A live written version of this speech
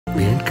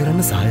Paint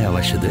කරන්න සහාය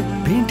අවශ්‍යද?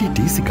 පේන්ට්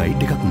TC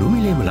ගයිඩ් එකක්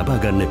නොමිලේම ලබා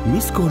ගන්න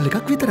මිස් කෝල්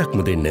එකක්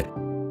විතරක්ම දෙන්න.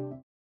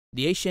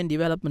 The Asian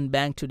Development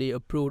Bank today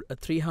approved a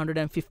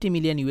 $350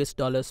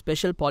 million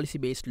special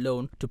policy-based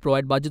loan to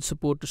provide budget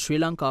support to Sri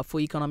Lanka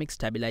for economic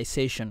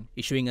stabilization.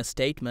 Issuing a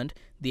statement,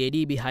 the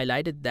ADB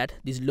highlighted that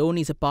this loan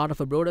is a part of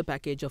a broader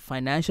package of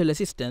financial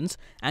assistance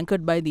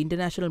anchored by the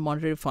International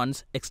Monetary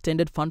Fund's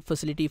extended fund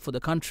facility for the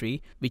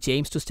country, which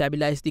aims to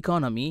stabilize the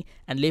economy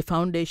and lay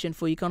foundation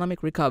for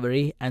economic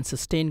recovery and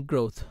sustained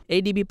growth.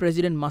 ADB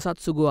President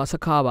Masatsugu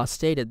Asakawa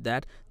stated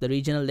that the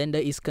regional lender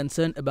is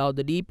concerned about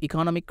the deep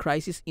economic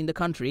crisis in the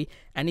country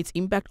and its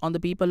impact on the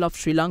people of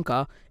Sri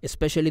Lanka,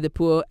 especially the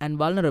poor and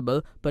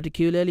vulnerable,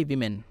 particularly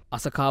women.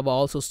 Asakawa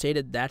also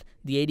stated that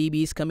the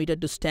ADB is committed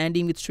to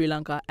standing with Sri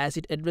Lanka as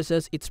it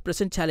addresses its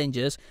present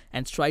challenges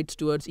and strides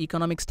towards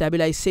economic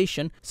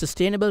stabilization,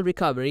 sustainable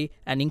recovery,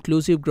 and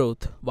inclusive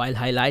growth, while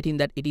highlighting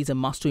that it is a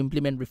must to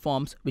implement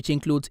reforms which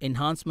includes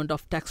enhancement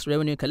of tax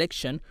revenue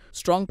collection,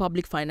 strong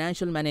public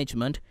financial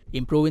management,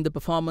 improving the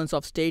performance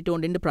of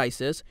state-owned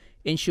enterprises,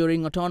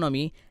 ensuring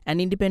autonomy and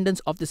independence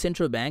of the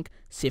central bank,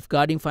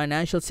 safeguarding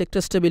financial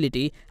sector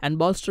stability, and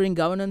bolstering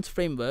governance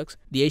frameworks.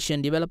 The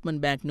Asian Development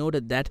Bank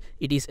noted that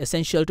it is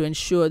essential to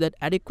ensure that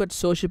adequate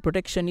social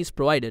protection is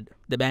provided.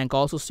 The bank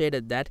also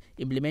stated that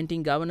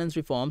implementing governance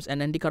reforms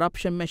and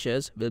anti-corruption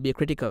measures will be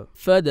critical.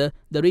 Further,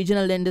 the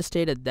regional lender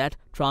stated that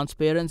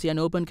transparency and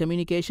open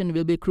communication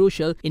will be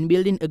crucial in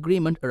building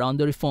agreement around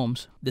the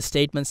reforms. The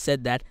statement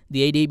said that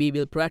the ADB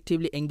will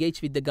proactively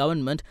engage with the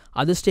government,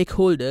 other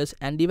stakeholders,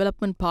 and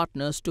development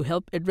partners to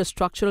help address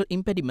structural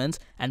impediments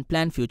and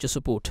plan future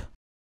support.